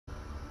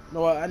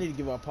No, I need to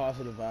give out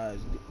positive vibes.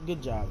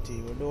 Good job,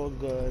 team. We're doing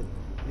good.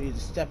 We need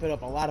to step it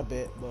up a lot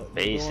bit, but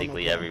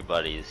basically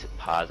everybody's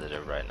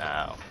positive right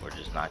now. We're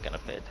just not gonna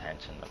pay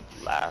attention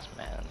to last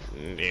man.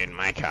 Dude,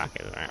 my cock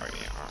is already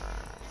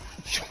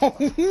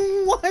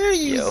what are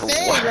you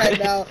saying right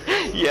now?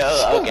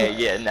 Yo, okay,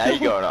 yeah, now you're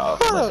going off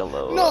like a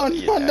little. No.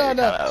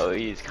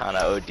 He's kind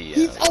of OD.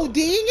 He's ODing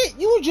it?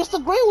 You were just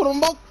agreeing with him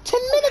about 10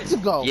 minutes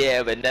ago.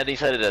 Yeah, but then he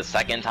said it a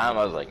second time.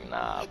 I was like,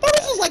 nah. But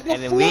this is like the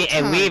fourth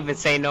time. And we even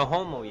say no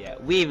homo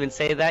yet. We even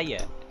say that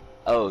yet.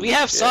 Oh, we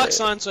have socks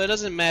on, so it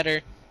doesn't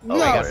matter. No,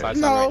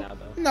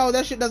 no,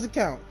 that shit doesn't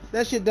count.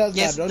 That shit does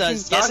yes, matter. It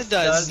does. Yes, it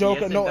does.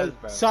 Joker, yes, no,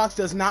 does, socks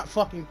does not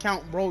fucking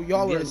count, bro.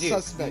 Y'all are a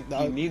suspect,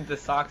 dog. You need the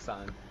socks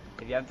on.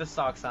 If you have the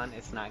socks on,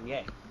 it's not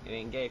gay. It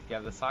ain't gay if you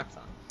have the socks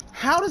on.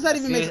 How does that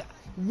even make sense?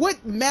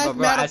 What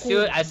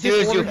mathematical? As soon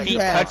as your feet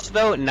touch,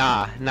 though,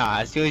 nah.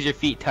 As soon as your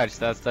feet touch,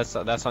 that's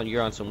on.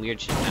 You're on some weird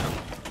shit now.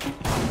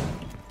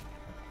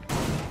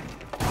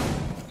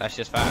 That's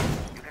just fact.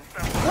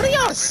 What are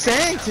y'all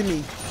saying to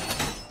me?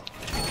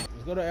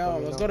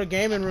 Let's go to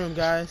gaming room,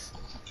 guys.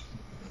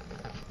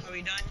 Are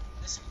we done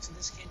listening to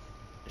this kid?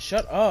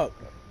 Shut up.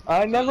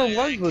 I never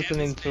was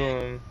listening to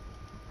him.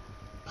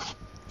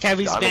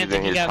 Kevin's band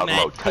talking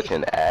about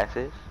touching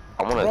asses.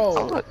 I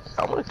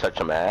wanna touch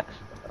some ass.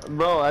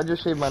 Bro, I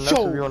just shaved my nuts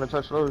if you wanna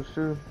touch those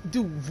too.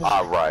 Dude,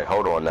 alright,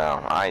 hold on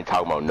now. I ain't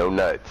talking about no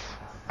nuts.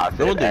 I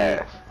said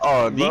ass.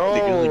 Oh, these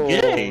niggas are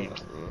gay.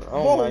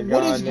 Oh my god,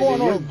 what is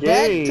going on?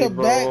 Gay, back to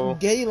back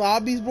gay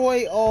lobbies,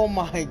 boy. Oh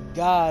my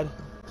god.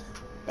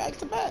 Back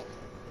to back.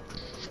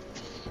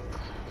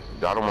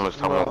 Y'all don't want to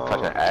talk about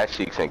touching ass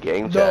cheeks and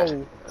game chat.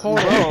 No, hold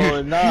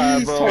on. Nah,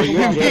 bro.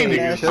 You're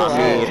gay,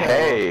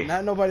 hey.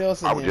 Not nobody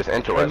else. I was just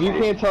interested. If you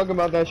can't talk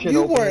about that shit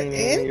you openly, were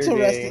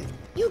interested.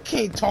 You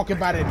can't talk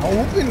about it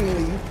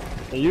openly.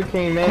 You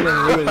came in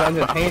and you was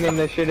entertaining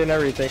this shit and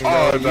everything,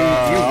 bro.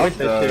 You with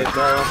the shit,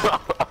 bro.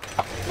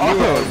 You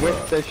were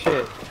with the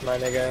shit, my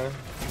nigga.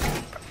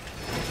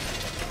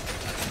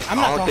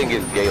 I don't think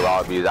it's gay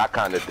lobbies. I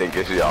kind of think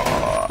it's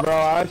y'all. Bro,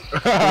 I swear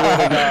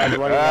to God,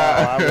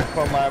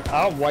 right now,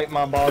 I'll wipe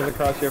my balls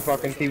across your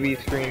fucking TV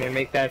screen and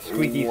make that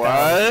squeaky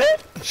sound.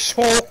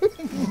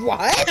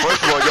 What?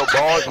 First of all, your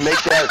balls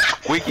make that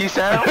squeaky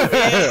sound?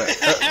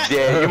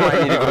 Yeah, you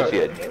might need to go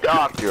see a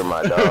doctor,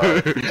 my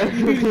dog.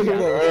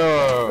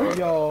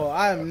 Yo,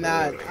 I'm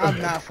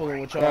not fooling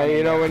with y'all.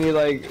 You know when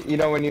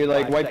you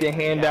like wipe your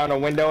hand down a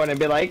window and it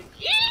be like.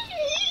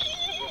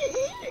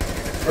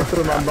 That's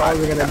what my balls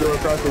are gonna do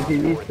across the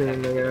TV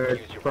screen, nigga.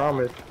 I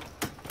promise.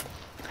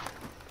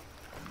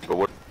 But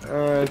what?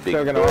 It's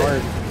still gonna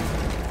hurt.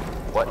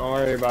 What? Don't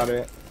worry about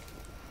it.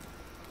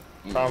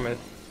 Promise.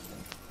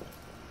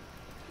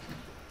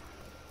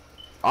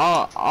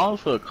 I'll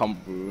feel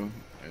comfortable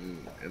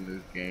in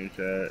this game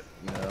chat,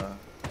 yeah.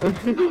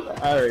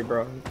 Alright,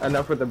 bro.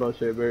 Enough with the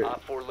bullshit, bro.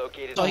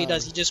 Oh, he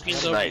does. He just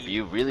screams over Snipe,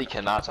 you really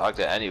cannot talk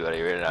to anybody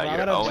right now.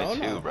 You're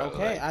 0-2, bro.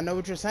 Okay, I know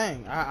what you're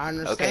saying. I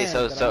understand. Okay,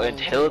 so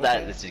until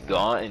this is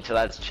gone, until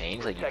that's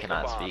changed, like you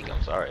cannot speak.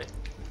 I'm sorry.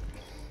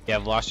 You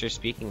have lost your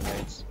speaking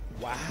rights.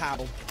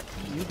 Wow,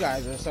 you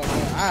guys are so.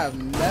 I have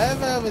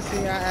never ever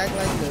seen y'all act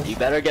like this. You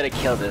better get a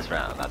kill this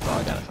round. That's all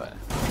I gotta say.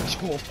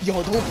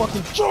 Yo, don't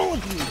fucking join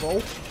me,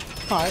 bro.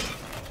 Alright,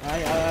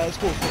 it's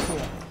cool.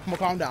 I'm gonna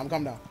calm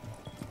down.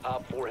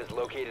 Op 4 has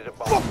located a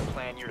bomb.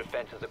 Plan your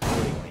defenses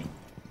accordingly.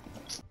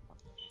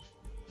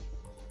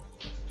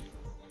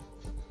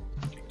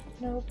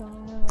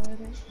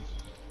 Nobody.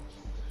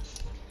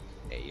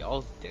 Hey,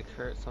 y'all's dick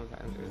hurt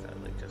sometimes, or is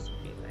that like just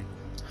me thing?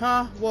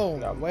 Huh? Whoa,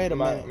 no, wait a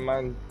minute.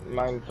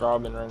 Mine's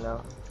throbbing right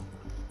now.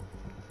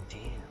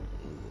 Damn.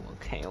 Ooh,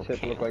 okay.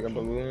 Shit look like a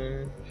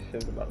balloon.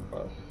 Shit's about to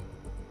bust.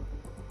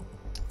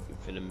 You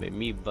finna make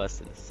me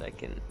bust in a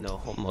second. No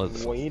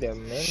homos. Wait a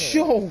minute.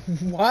 Yo,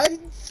 what?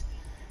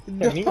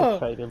 No. Me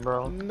excited,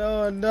 bro.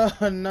 No. No.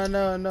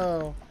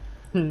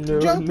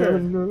 Joker.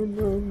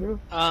 No.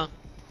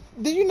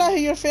 Did you not hear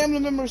your family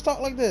members talk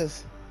like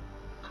this?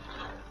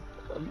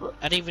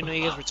 I didn't even know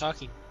you guys were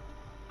talking.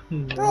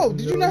 Bro,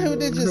 did you not hear what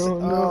they just...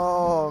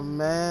 Oh,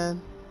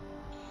 man.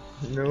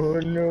 No.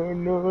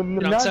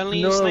 But I'm telling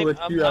you, Snipe,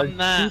 I'm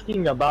not.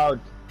 Speaking about...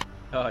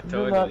 Oh,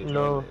 totally.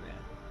 No.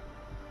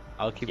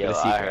 I'll keep it a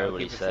secret. I heard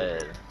what he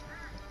said.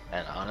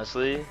 And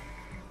honestly,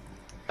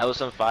 that was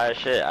some fire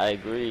shit. I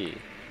agree.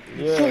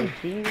 Yeah,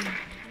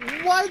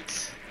 what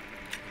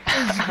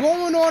is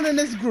going on in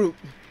this group?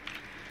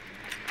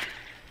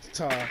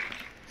 Talk.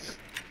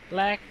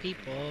 Black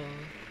people.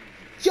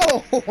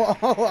 Yo,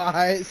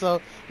 alright,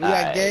 so we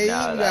got gays, we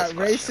got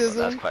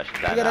racism,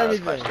 we got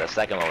everything. The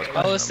second one was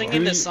questionable. I was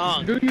singing the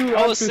song.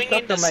 I was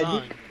singing the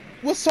song.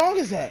 What song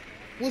is that?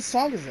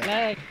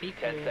 Black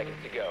people. 10 seconds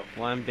to go.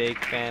 One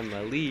big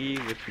family,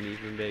 which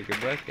means one bigger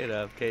bucket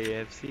of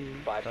KFC.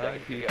 5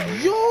 seconds to go.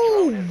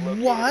 Yo,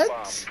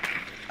 what?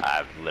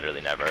 I've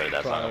literally never heard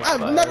that song.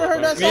 I've never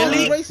heard that song.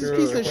 Really? You racist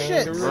piece of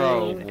shit.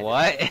 Bro,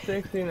 what?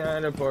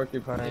 69 a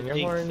porcupine, you're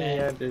horny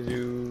at the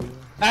zoo.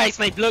 Alright,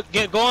 Snipe, look,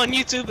 go on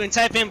YouTube and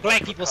type in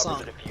Black People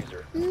song.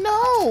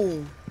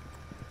 No.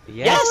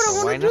 Yes, Why would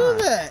I want to do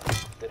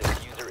that?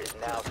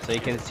 now So you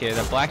can hear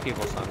the black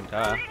people song,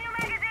 duh.